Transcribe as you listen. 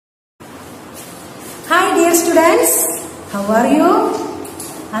Hi dear students, how are you?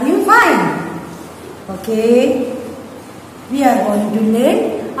 Are you fine? Okay, we are going to learn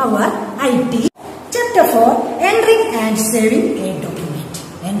our IT chapter 4, entering and saving a document.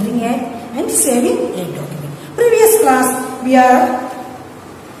 Entering and saving a document. Previous class we are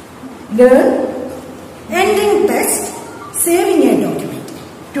learn entering text, saving a document.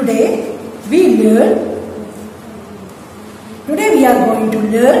 Today we are going to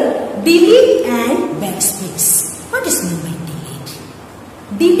learn delete and backspace. What is meant by delete?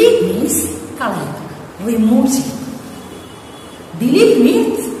 Delete means color, remove. Delete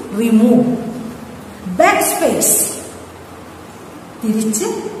means remove. Backspace തിരിച്ച്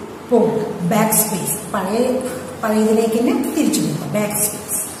പോകുക. Backspace പഴയതിലേക്ക് തന്നെ തിരിച്ചു പോകുക.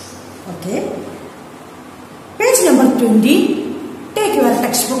 Backspace. Okay. Page number 20. Take your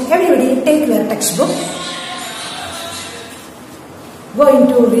textbook. Everybody take your textbook. Going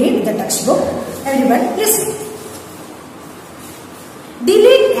to read the textbook. Everyone listen.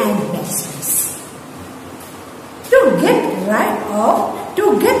 Delete and backspace. To get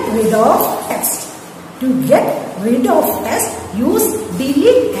rid of text. To get rid of text, use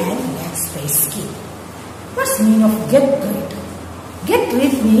delete and backspace key. What's the meaning of get rid? Get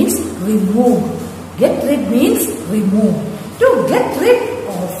rid means remove. Get rid means remove. To get rid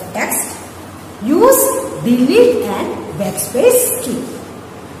of text, use delete and backspace key.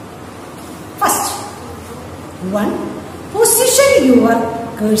 First, 1. Position your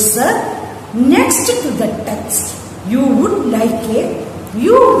cursor next to the text you would like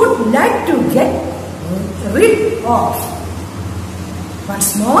to get rid of. Once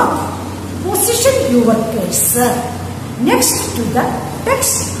more, position your cursor next to the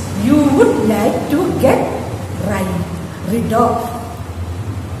text you would like to get rid of.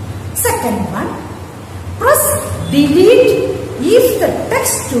 Second one, press delete if the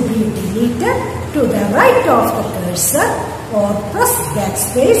text to be deleted to the right of the cursor, or press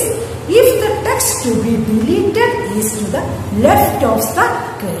backspace if the text to be deleted is to the left of the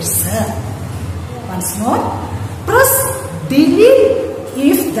cursor. Once more, press delete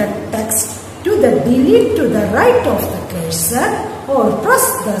if the text to the delete to the right of the cursor, or press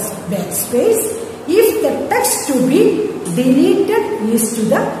the backspace if the text to be deleted is to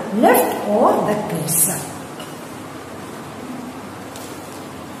the left of the cursor.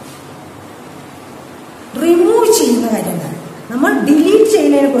 Remove ചെയ്യുന്ന കാര്യങ്ങൾ നമ്മൾ delete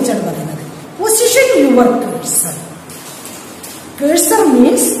ചെയ്യുന്നതിനെ കുറിച്ചാണ് പറയുന്നത്. Position your cursor. Cursor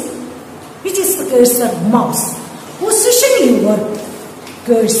means, which is the cursor? Mouse. Position your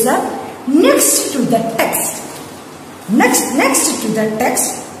cursor next to the text. Next to the text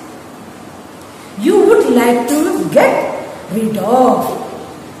you would like to get rid of.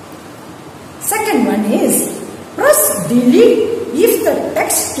 Second one is, press delete if the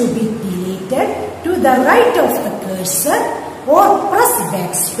text to be deleted to the right of the cursor, or press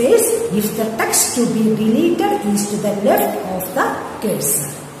backspace if the text to be deleted is to the left of the cursor.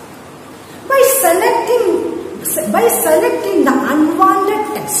 By selecting the unwanted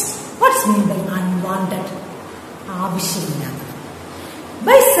text. What's mean by unwanted?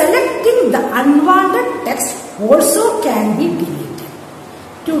 By selecting the unwanted text also can be deleted.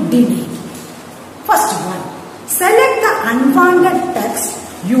 To delete, first one, select the unwanted text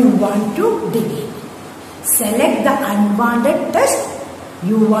you want to delete. Select the unwanted text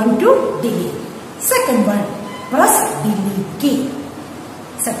you want to delete. Second one, press delete key.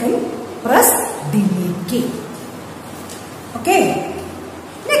 Second, press delete key. Okay.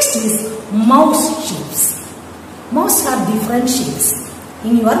 Next is mouse shapes. Mouse have different shapes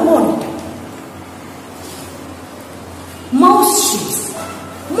in your monitor. Mouse shapes.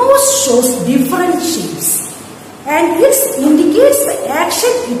 Mouse shows different shapes, and it indicates the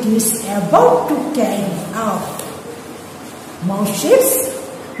action it is about to carry out. Mouse shapes.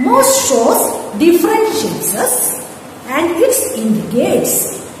 Mouse shows different shapes, and it indicates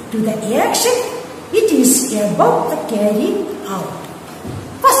to the action it is about to carry out.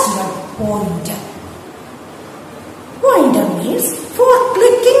 First one, pointer. Pointer means for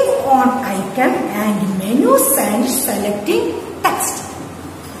clicking on icon and menus and selecting text.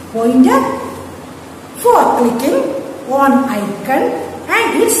 Pointer for clicking on icon and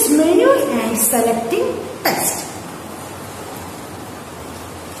its menu and selecting text.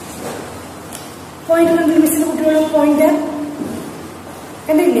 Pointer and pointer.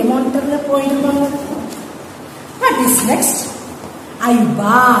 And the monitor pointer. What is next?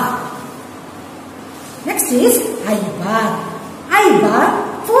 I-bar. Next is I-bar. I-bar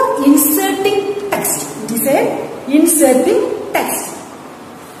for inserting text. It is a inserting text.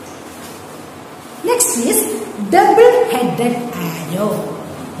 Next is double-headed arrow.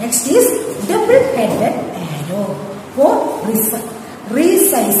 Next is double-headed arrow for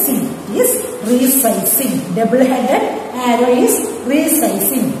resizing. Is resizing. Double-headed arrow is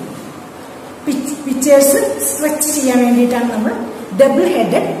resizing. Pictures stretch ചെയ്യാൻ വേണ്ടിയിട്ടാണ് നമ്മൾ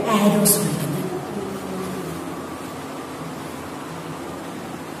double-headed arrows ഉപയോഗിക്കുന്നത്.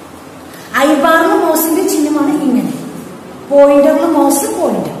 ഐബാറിലെ മൗസിന്റെ ചിഹ്നമാണ് ഇങ്ങനെ. പോയിന്ററിലെ mouse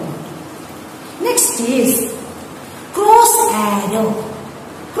pointer. Next is cross arrow.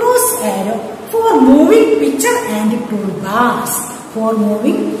 Cross arrow for moving picture and toolbars. For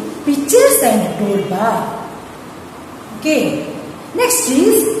moving pictures and toolbar. Okay. Next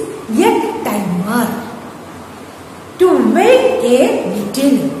is egg timer. To wait a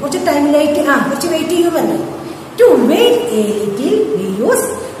little. What's the time like? What's the waiting you want? To wait a little,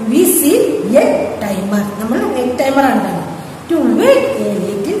 we see egg timer. Nammal egg timer andana. To wait a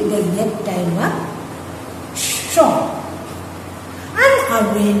little, the egg timer show.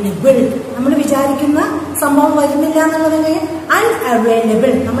 Unavailable. നമ്മൾ വിചാരിക്കുന്ന സംഭവം വരുന്നില്ല എന്നുള്ളത്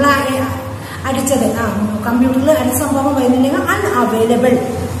unavailable. നമ്മൾ അടിച്ചത് കമ്പ്യൂട്ടറിൽ അടിച്ച സംഭവം വരുന്നില്ലെങ്കിൽ unavailable.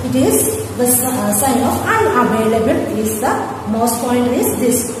 It is the sign of unavailable is the most point is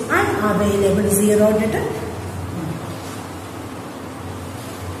this unavailable 0 data.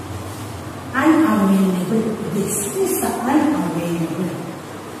 Unavailable. This is the unavailable.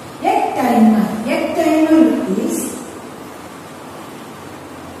 Egg timer. Egg timer is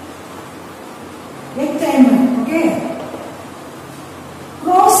egg timer. Okay.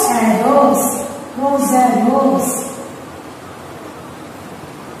 Cross arrows. Cross arrows.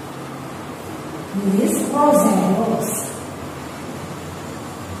 This cross arrows.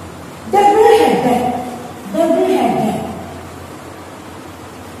 Double-headed. Double-headed.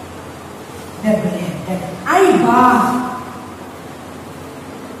 Double-headed. I-bar.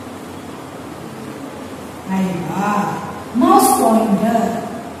 I-bar. Mouse pointer.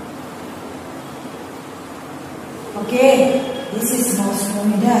 Okay, this is mouse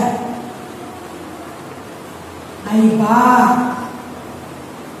pointer. I-bar.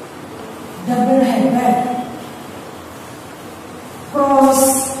 Double-headed. Cross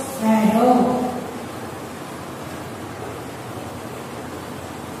arrow.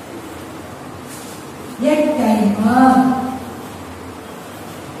 Egg timer.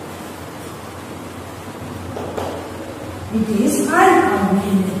 It is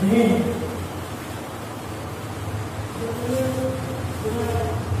unavailable.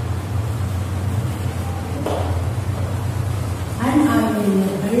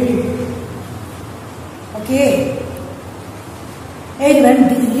 Unavailable. Okay. Everyone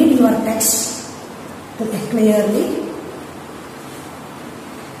read your text clearly.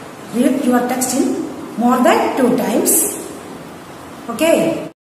 Read your text in more than 2 times. Okay.